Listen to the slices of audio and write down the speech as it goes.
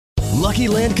Lucky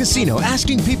Land Casino,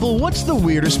 asking people, what's the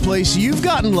weirdest place you've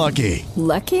gotten lucky?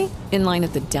 Lucky? In line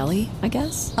at the deli, I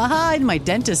guess? Aha, in my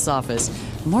dentist's office.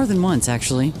 More than once,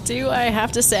 actually. Do I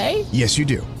have to say? Yes, you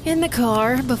do. In the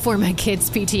car before my kids'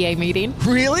 PTA meeting.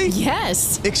 Really?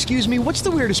 Yes. Excuse me, what's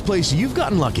the weirdest place you've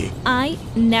gotten lucky? I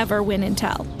never win and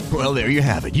tell. Well, there you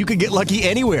have it. You can get lucky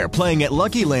anywhere, playing at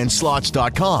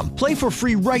LuckyLandSlots.com. Play for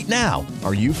free right now.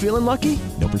 Are you feeling lucky?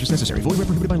 No purchase necessary. Void where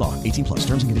prohibited by law. 18 plus.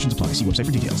 Terms and conditions apply. See website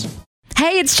for details.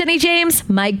 Hey, it's Jenny James.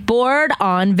 Mike Board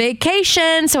on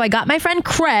vacation. So I got my friend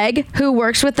Craig, who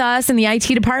works with us in the IT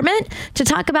department, to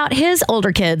talk about his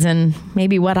older kids and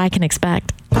maybe what I can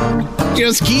expect.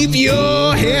 Just keep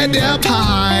your head up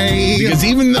high, because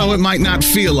even though it might not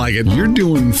feel like it, you're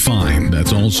doing fine.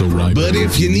 That's also right. But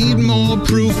if you need more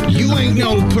proof, you ain't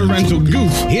no parental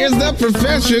goof. Here's the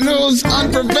professional's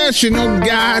unprofessional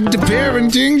guide to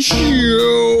parenting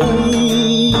show.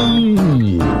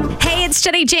 Hey, it's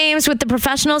Jenny James with the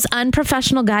Professional's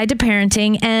Unprofessional Guide to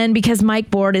Parenting. And because Mike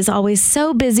Board is always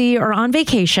so busy or on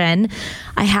vacation,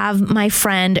 I have my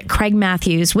friend Craig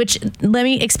Matthews, which let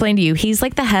me explain to you. He's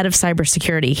like the head of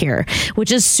cybersecurity here,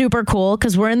 which is super cool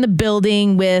because we're in the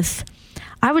building with,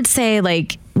 I would say,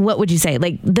 like, what would you say?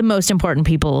 Like the most important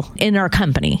people in our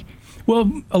company.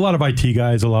 Well, a lot of IT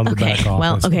guys, a lot of the back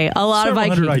office. A lot of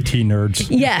IT nerds.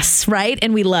 Yes, right?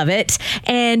 And we love it.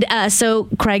 And so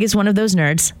Craig is one of those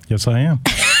nerds. Yes, I am.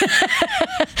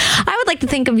 I would like to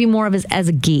think of you more of as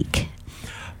a geek.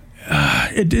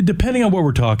 Depending on what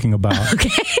we're talking about.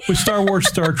 Okay. With Star Wars,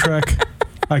 Star Trek,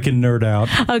 I can nerd out.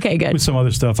 Okay, good. With some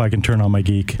other stuff, I can turn on my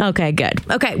geek. Okay, good.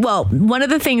 Okay, well, one of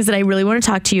the things that I really want to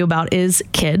talk to you about is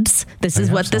kids. This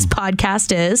is what this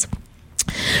podcast is.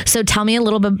 So tell me a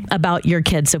little bit about your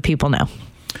kids so people know.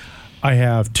 I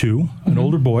have two, an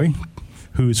older boy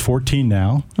who's 14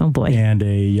 now. Oh, boy. And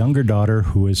a younger daughter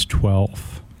who is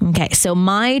 12. Okay, so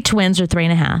my twins are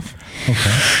 3.5.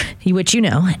 Okay. Which you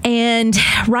know. And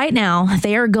right now,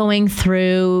 they are going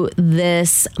through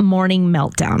this morning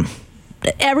meltdown.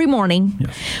 Every morning,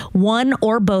 yes. One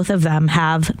or both of them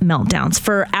have meltdowns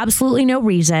for absolutely no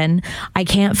reason. I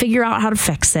can't figure out how to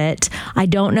fix it. I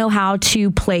don't know how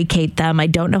to placate them. I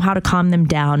don't know how to calm them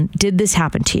down. Did this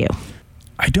happen to you?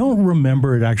 I don't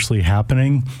remember it actually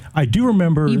happening. I do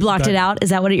remember... You blocked it out?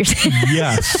 Is that what you're saying?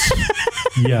 Yes.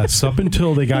 Yes, up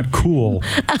until they got cool.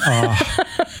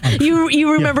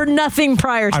 You remember nothing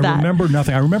prior to that? I remember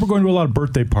nothing. I remember going to a lot of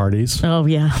birthday parties. Oh,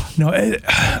 yeah. No,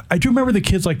 I do remember the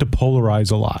kids like to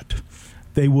polarize a lot.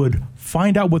 They would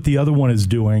find out what the other one is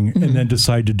doing and then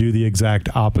decide to do the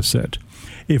exact opposite.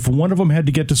 If one of them had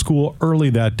to get to school early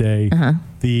that day,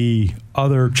 the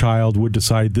other child would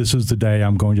decide, this is the day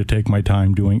I'm going to take my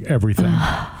time doing everything.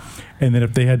 And then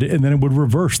if they had to, and then it would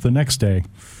reverse the next day.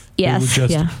 Yes.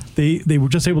 They were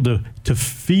just able to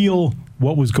feel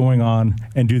what was going on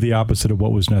and do the opposite of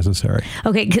what was necessary.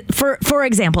 Okay. For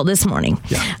example, this morning,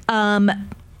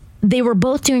 they were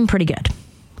both doing pretty good.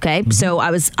 Okay. So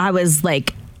I was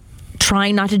like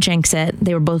trying not to jinx it.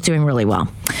 They were both doing really well.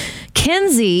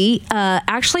 Kinsey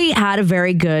actually had a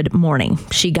very good morning.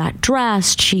 She got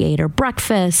dressed. She ate her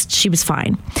breakfast. She was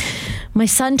fine. My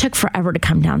son took forever to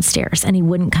come downstairs, and he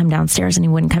wouldn't come downstairs, and he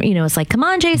wouldn't come. You know, it's like, come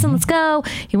on, Jason, let's go.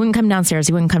 He wouldn't come downstairs.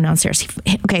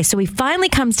 Okay, so he finally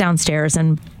comes downstairs,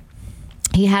 and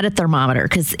he had a thermometer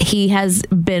because he has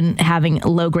been having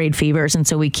low-grade fevers, and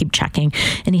so we keep checking.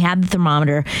 And he had the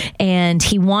thermometer, and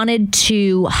he wanted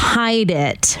to hide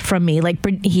it from me. Like,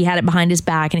 he had it behind his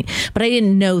back, but I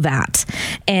didn't know that.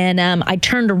 And I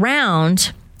turned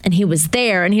around, and he was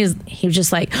there, and he was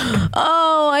just like,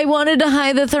 oh, I wanted to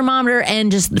hide the thermometer.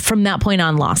 And just from that point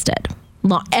on, lost it.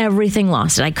 Everything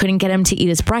lost it. I couldn't get him to eat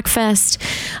his breakfast.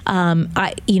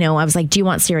 I was like, do you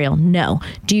want cereal? No.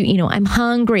 I'm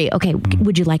hungry. Okay.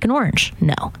 Would you like an orange?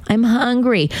 No. I'm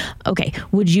hungry. Okay.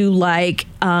 Would you like,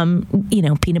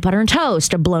 peanut butter and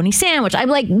toast, a bologna sandwich? I'm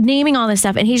like naming all this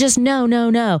stuff. And he's just,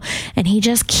 no. And he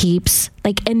just keeps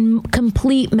like in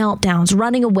complete meltdowns,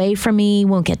 running away from me,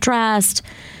 won't get dressed.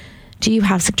 Do you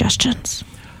have suggestions?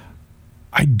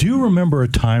 I do remember a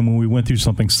time when we went through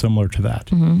something similar to that.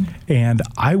 And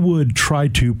I would try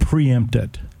to preempt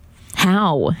it.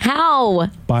 How?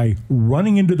 By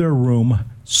running into their room,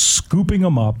 scooping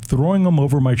them up, throwing them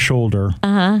over my shoulder,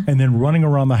 and then running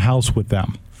around the house with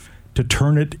them to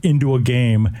turn it into a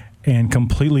game and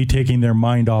completely taking their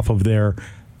mind off of their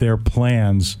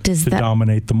plans to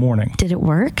dominate the morning. Did it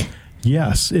work?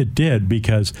 Yes, it did,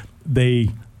 because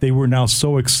they were now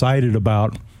so excited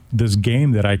about this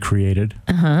game that I created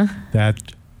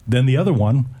that then the other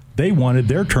one, they wanted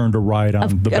their turn to ride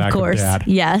on the back of Dad.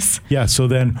 Yes. Yeah, so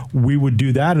then we would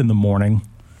do that in the morning,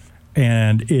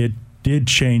 and it did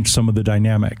change some of the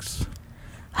dynamics.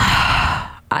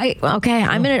 I'm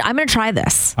gonna try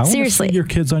this. I want Seriously. to see your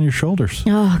kids on your shoulders.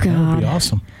 Oh God, that would be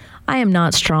awesome. I am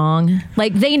not strong.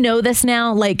 Like, they know this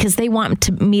now, like, because they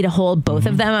want me to hold both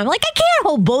of them. I'm like, I can't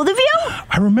hold both of you.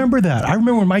 I remember that. I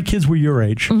remember when my kids were your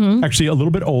age, actually a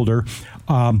little bit older,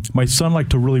 my son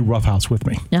liked to really roughhouse with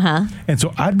me. And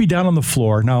so I'd be down on the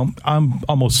floor. Now, I'm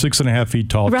almost 6.5 feet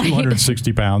tall, Right.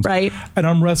 260 pounds. Right. And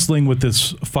I'm wrestling with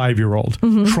this 5-year-old,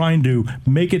 trying to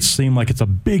make it seem like it's a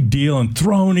big deal and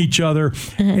throwing each other.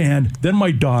 And then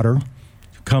my daughter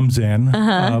comes in.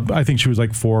 I think she was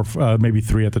like 4, maybe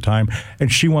 3 at the time,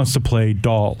 and she wants to play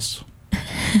dolls.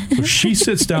 So she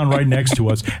sits down right next to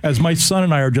us as my son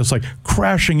and I are just like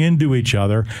crashing into each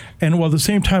other. And while at the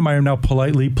same time, I am now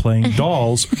politely playing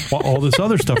dolls while all this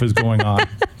other stuff is going on.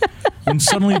 And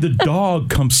suddenly the dog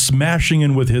comes smashing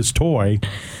in with his toy,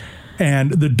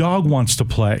 and the dog wants to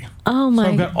play. Oh my! So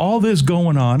I've got all this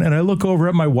going on, and I look over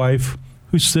at my wife,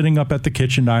 who's sitting up at the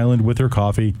kitchen island with her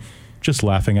coffee, just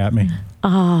laughing at me.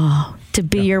 Oh, to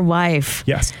be your wife.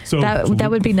 Yes. So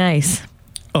that would be nice.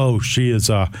 Oh, she's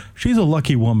a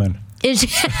lucky woman. Is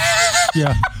she?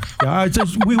 Yeah.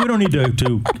 We don't need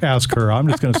to ask her. I'm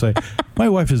just going to say my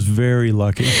wife is very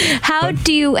lucky. How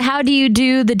do you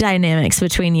do the dynamics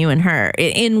between you and her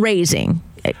in raising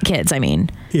kids? I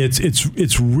mean,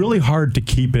 it's really hard to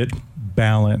keep it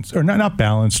balanced, or not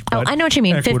balanced. But I know what you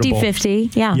mean. equitable.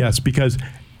 50-50. Yeah. Yes, because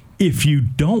if you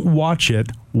don't watch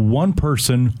it, one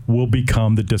person will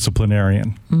become the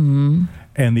disciplinarian,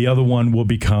 and the other one will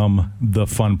become the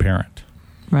fun parent.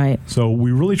 Right. So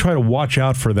we really try to watch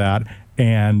out for that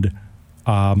and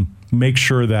make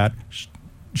sure that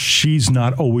she's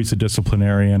not always a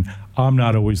disciplinarian. I'm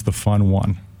not always the fun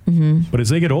one. But as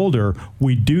they get older,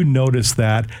 we do notice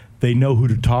that they know who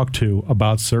to talk to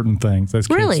about certain things, as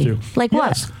Really? kids do. Like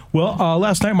Yes. what? Well,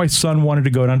 last night my son wanted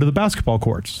to go down to the basketball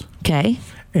courts. Okay.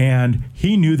 And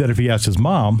he knew that if he asked his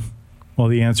mom, well,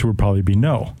 the answer would probably be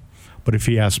no. But if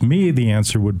he asked me, the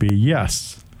answer would be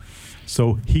yes.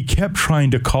 So he kept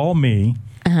trying to call me,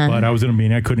 but I was in a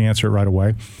meeting. I couldn't answer it right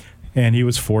away. And he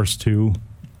was forced to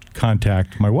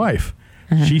contact my wife.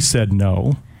 She said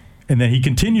no. And then he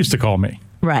continues to call me.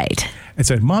 Right. And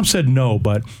said, Mom said no,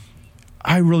 but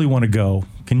I really want to go.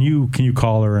 Can you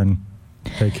call her and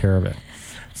take care of it?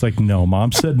 It's like, no,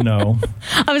 Mom said no.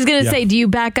 I was going to say, do you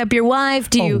back up your wife?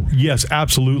 Do you? Yes,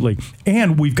 absolutely.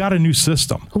 And we've got a new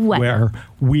system where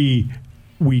we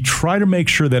try to make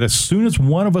sure that as soon as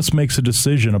one of us makes a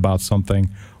decision about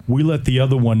something, we let the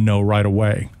other one know right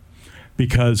away.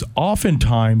 Because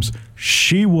oftentimes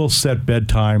she will set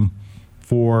bedtime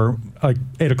for like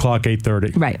 8 o'clock,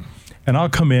 8:30. Right. And I'll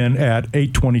come in at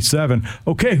 8:27.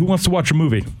 Okay, who wants to watch a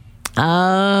movie?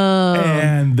 Oh.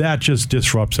 And that just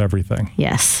disrupts everything.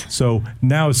 Yes. So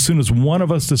now as soon as one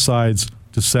of us decides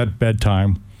to set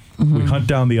bedtime, we hunt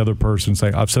down the other person and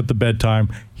say, I've set the bedtime,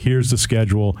 here's the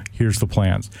schedule, here's the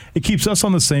plans. It keeps us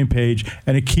on the same page,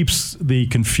 and it keeps the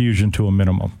confusion to a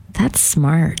minimum. That's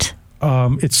smart.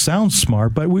 It sounds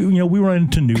smart, but we run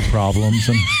into new problems,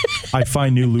 and I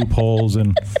find new loopholes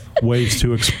and ways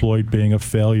to exploit being a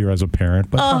failure as a parent.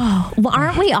 But Well,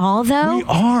 aren't we all, though? we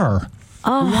are.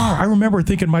 Oh. We are. I remember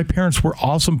thinking my parents were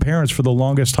awesome parents for the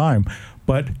longest time,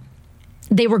 but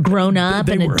They were grown up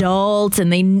They and were. adults,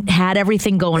 and they had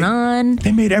everything going on.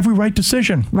 they made every right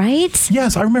decision. Right?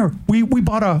 Yes, I remember. We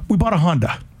bought a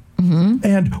Honda.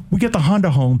 And we get the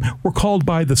Honda home. We're called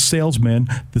by the salesman,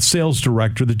 the sales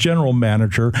director, the general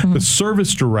manager, the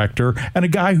service director, and a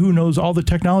guy who knows all the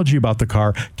technology about the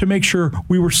car to make sure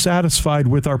we were satisfied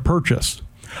with our purchase.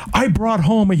 I brought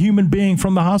home a human being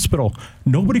from the hospital.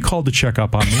 Nobody called to check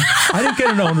up on me. I didn't get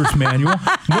an owner's manual.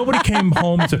 Nobody came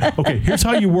home and said, okay, here's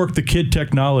how you work the kid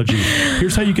technology.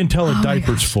 Here's how you can tell a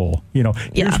diaper's full.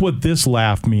 Here's what this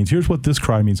laugh means. Here's what this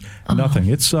cry means. Nothing.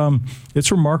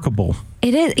 It's remarkable.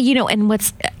 It is,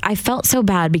 and I felt so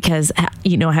bad because, I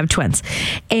have twins,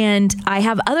 and I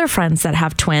have other friends that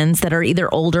have twins that are either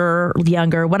older,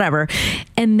 younger, whatever.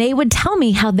 And they would tell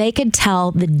me how they could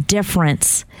tell the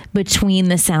difference between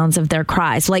the sounds of their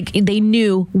cries. Like they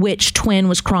knew which twin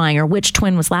was crying or which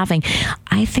twin was laughing.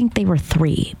 I think they were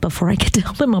 3 before I could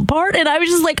tell them apart. And I was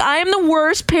just like, I am the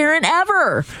worst parent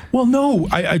ever. Well, no,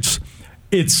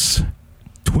 it's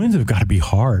twins have got to be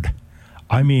hard.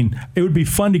 I mean, it would be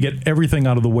fun to get everything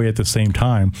out of the way at the same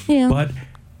time, but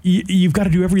you've got to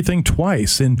do everything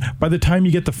twice. And by the time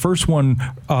you get the first one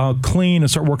clean and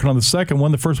start working on the second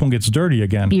one, the first one gets dirty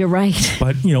again. You're right.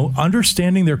 But,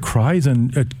 understanding their cries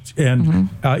and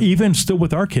even still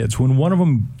with our kids, when one of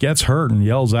them gets hurt and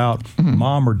yells out,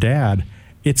 Mom or Dad,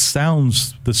 it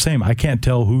sounds the same. I can't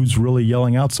tell who's really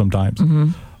yelling out sometimes.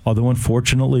 Although,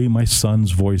 unfortunately, my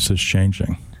son's voice is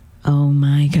changing. Oh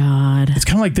my God! It's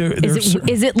kind of like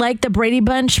is it like the Brady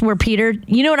Bunch where Peter?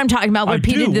 You know what I'm talking about? Where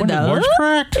Peter did the voice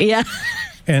cracked. Yeah.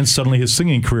 And suddenly his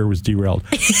singing career was derailed.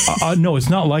 No, it's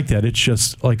not like that. It's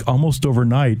just like almost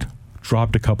overnight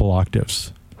dropped a couple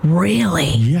octaves.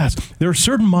 Really? Yes. There are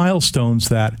certain milestones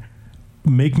that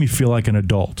make me feel like an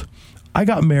adult. I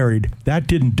got married. That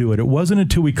didn't do it. It wasn't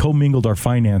until we commingled our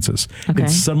finances. Okay.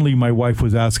 And suddenly my wife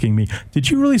was asking me, did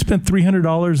you really spend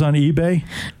 $300 on eBay?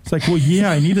 It's like, well,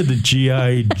 yeah, I needed the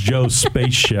G.I. Joe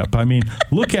spaceship. I mean,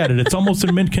 look at it. It's almost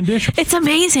in mint condition. It's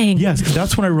amazing. Yes.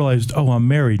 That's when I realized, oh, I'm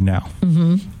married now.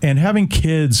 Mm-hmm. And having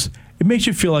kids, it makes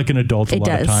you feel like an adult a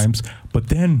lot of times. But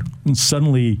then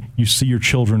suddenly you see your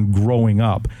children growing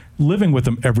up. Living with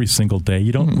them every single day,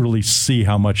 you don't really see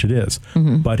how much it is.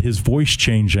 Mm-hmm. But his voice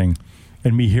changing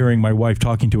and me hearing my wife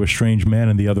talking to a strange man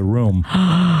in the other room,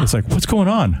 it's like, what's going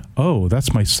on? Oh,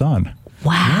 that's my son.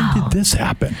 Wow. When did this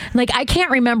happen? Like, I can't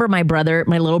remember my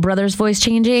little brother's voice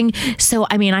changing. So,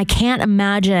 I mean, I can't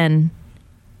imagine.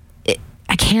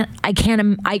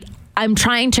 I'm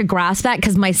trying to grasp that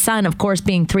because my son, of course,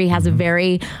 being 3, has a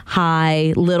very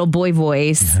high little boy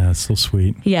voice. Yeah, it's so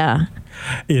sweet. Yeah.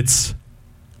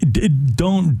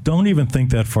 Don't even think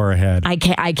that far ahead. I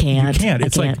can't. You can't.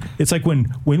 It's like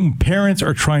when parents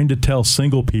are trying to tell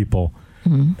single people,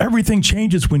 everything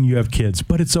changes when you have kids,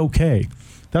 but it's okay.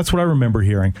 That's what I remember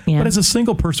hearing. Yeah. But as a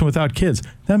single person without kids,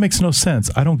 that makes no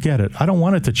sense. I don't get it. I don't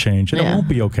want it to change. And it won't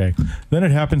be okay. Then it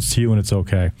happens to you and it's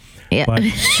okay. Yeah. But,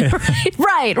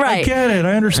 right. I get it.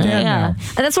 I understand now.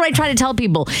 And that's what I try to tell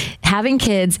people. Having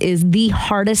kids is the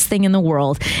hardest thing in the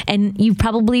world. And you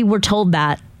probably were told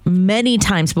that many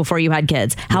times before you had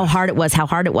kids, how hard it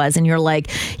was. And you're like,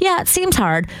 yeah, it seems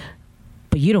hard,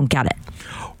 but you don't get it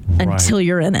until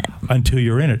you're in it.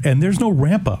 And there's no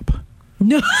ramp up.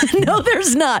 No,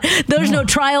 there's not. There's no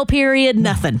trial period,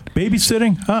 nothing.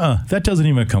 Babysitting? That doesn't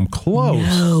even come close.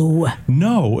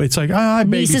 No. It's like,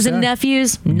 nieces and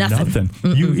nephews? Nothing.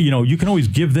 You can always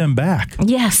give them back.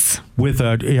 Yes. With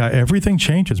everything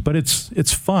changes, but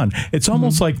it's fun. It's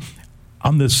almost like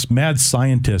I'm this mad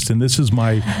scientist, and this is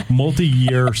my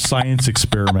multi-year science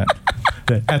experiment.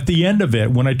 That at the end of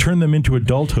it, when I turn them into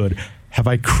adulthood, have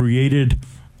I created,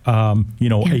 a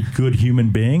good human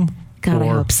being? God, I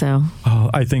hope so.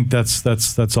 I think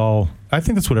that's all. I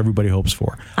think that's what everybody hopes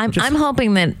for. I'm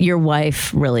hoping that your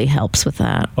wife really helps with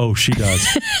that. Oh, she does.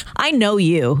 I know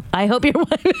you. I hope your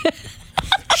wife.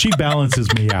 She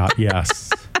balances me out.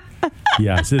 Yes.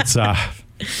 It's.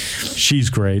 She's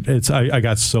great. I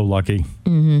got so lucky.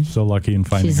 So lucky in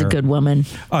finding her. She's a good woman.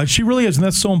 She really is, and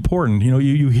that's so important.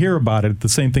 You hear about it, the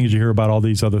same thing as you hear about all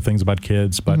these other things about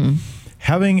kids, but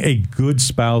having a good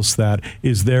spouse that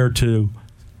is there to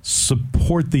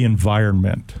support the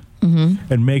environment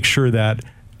and make sure that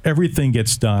everything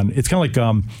gets done. It's kind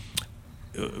of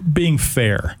like being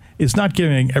fair. It's not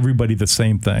giving everybody the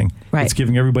same thing. Right. It's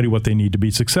giving everybody what they need to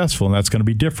be successful, and that's going to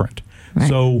be different. Right.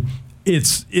 So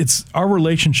it's our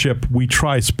relationship. We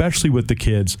try, especially with the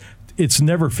kids, it's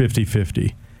never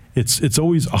 50-50. It's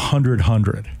always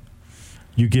 100-100.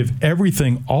 You give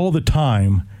everything all the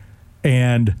time,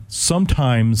 and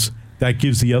sometimes that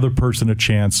gives the other person a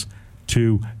chance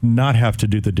to not have to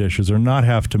do the dishes or not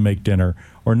have to make dinner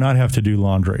or not have to do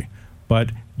laundry.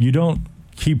 But you don't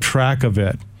keep track of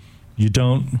it. You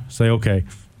don't say, okay,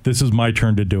 this is my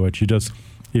turn to do it. You just,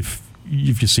 if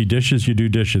you see dishes, you do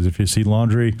dishes. If you see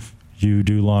laundry, you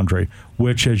do laundry,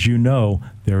 which, as you know,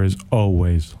 there is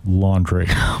always laundry.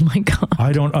 Oh, my God.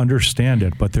 I don't understand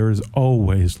it, but there is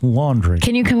always laundry.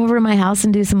 Can you come over to my house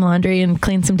and do some laundry and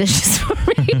clean some dishes for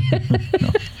me?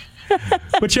 No.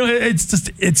 But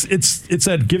it's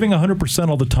that giving 100%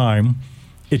 all the time.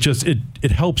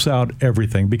 It helps out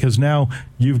everything, because now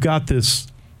you've got this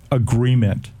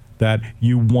agreement that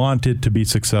you want it to be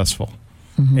successful,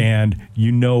 and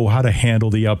you know how to handle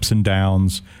the ups and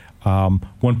downs.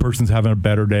 One person's having a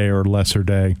better day or a lesser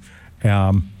day,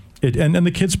 and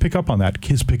the kids pick up on that.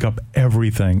 Kids pick up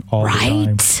everything all the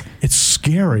time. It's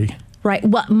scary. Right.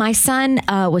 Well, my son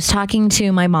was talking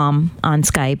to my mom on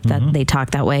Skype. That they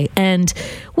talk that way. And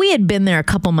we had been there a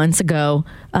couple months ago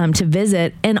to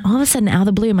visit. And all of a sudden, out of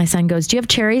the blue, my son goes, "Do you have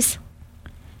cherries?"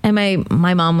 And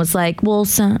my mom was like, "Well,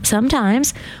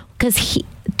 sometimes." Because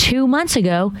 2 months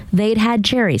ago, they'd had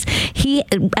cherries.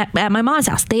 At my mom's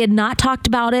house, they had not talked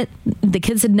about it. The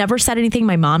kids had never said anything.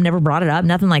 My mom never brought it up,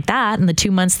 nothing like that in the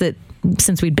 2 months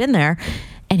since we'd been there.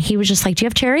 And he was just like, "Do you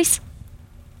have cherries?"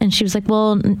 And she was like,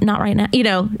 "Well, not right now."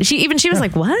 She was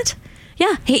like, "What?"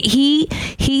 Yeah,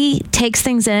 he takes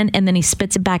things in and then he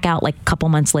spits it back out like a couple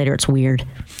months later. It's weird.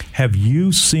 Have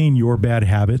you seen your bad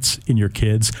habits in your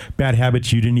kids? Bad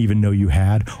habits you didn't even know you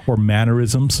had, or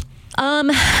mannerisms?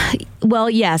 Well,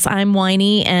 yes, I'm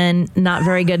whiny and not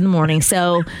very good in the morning.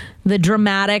 So the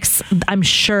dramatics, I'm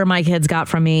sure my kids got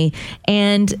from me.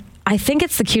 And I think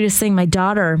it's the cutest thing. My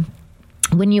daughter,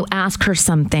 when you ask her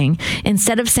something,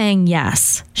 instead of saying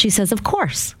yes, she says, of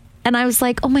course. And I was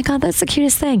like, oh my God, that's the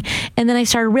cutest thing. And then I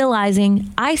started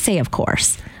realizing I say, of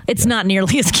course. It's not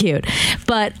nearly as cute,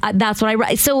 but that's what I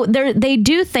write. So they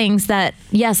do things that,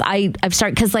 yes, I've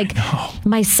started, because like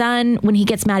my son, when he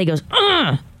gets mad, he goes,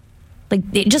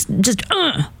 like just,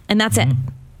 and that's it.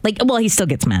 Like, well, he still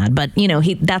gets mad, but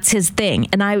that's his thing.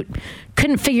 And I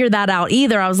couldn't figure that out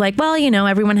either. I was like, well,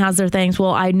 everyone has their things.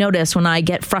 Well, I notice when I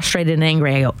get frustrated and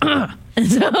angry, I go, And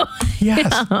so,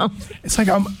 yes,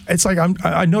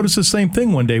 I noticed the same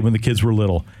thing one day when the kids were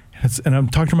little, and I'm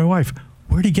talking to my wife.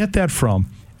 Where'd he get that from?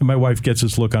 And my wife gets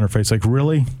this look on her face, like,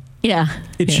 really? Yeah,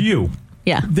 it's you.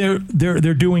 Yeah, they're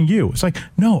doing you. It's like,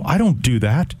 no, I don't do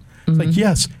that. It's like,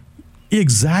 yes.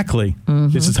 Exactly.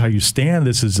 This is how you stand.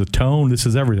 This is the tone. This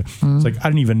is everything. It's like, I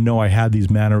didn't even know I had these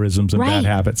mannerisms and bad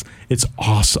habits. It's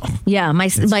awesome. Yeah. My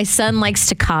son likes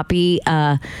to copy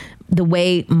the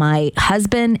way my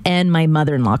husband and my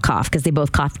mother-in-law cough, because they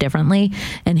both cough differently.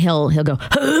 And he'll go,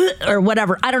 or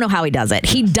whatever. I don't know how he does it.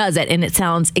 He does it, and it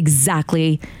sounds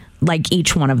exactly like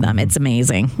each one of them. It's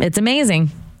amazing. It's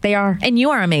amazing. They are. And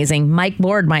you are amazing. Mike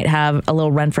Lord might have a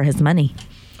little run for his money.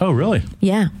 Oh, really?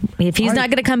 Yeah. If he's not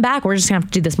going to come back, we're just going to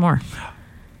have to do this more.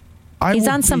 He's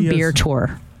on some beer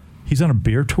tour. He's on a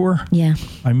beer tour? Yeah.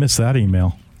 I missed that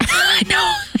email. I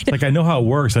know. Like, I know how it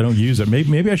works. I don't use it.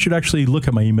 Maybe I should actually look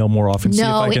at my email more often.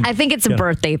 No, I think it's a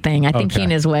birthday thing. I think he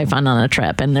and his wife went on a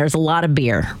trip, and there's a lot of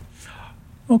beer.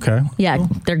 Okay. Yeah, well,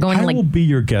 they're going I will be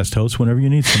your guest host whenever you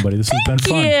need somebody. This has been fun.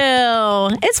 Thank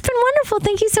you. It's been wonderful.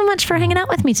 Thank you so much for hanging out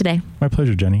with me today. My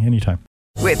pleasure, Jenny. Anytime.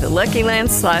 With the Lucky Land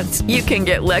Slots, you can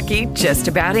get lucky just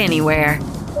about anywhere.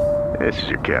 This is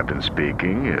your captain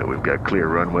speaking. We've got clear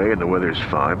runway and the weather's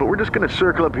fine, but we're just going to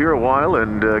circle up here a while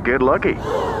and get lucky.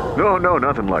 No,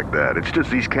 nothing like that. It's just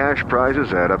these cash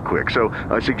prizes add up quick. So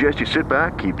I suggest you sit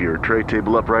back, keep your tray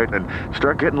table upright, and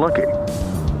start getting lucky.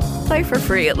 Play for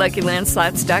free at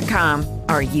LuckyLandSlots.com.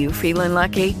 Are you feeling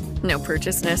lucky? No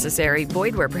purchase necessary.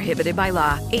 Void where prohibited by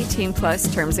law.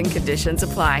 18+ terms and conditions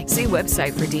apply. See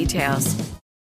website for details.